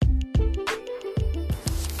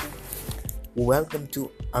Welcome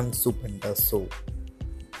to Anshu Panda show.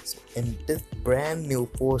 So in this brand new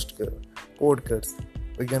podcast,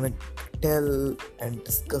 we're gonna tell and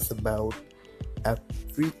discuss about a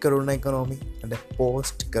pre-corona economy and a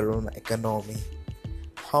post-corona economy.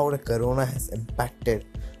 How the corona has impacted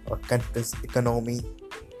our country's economy,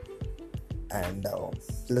 and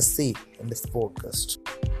let's see in this podcast.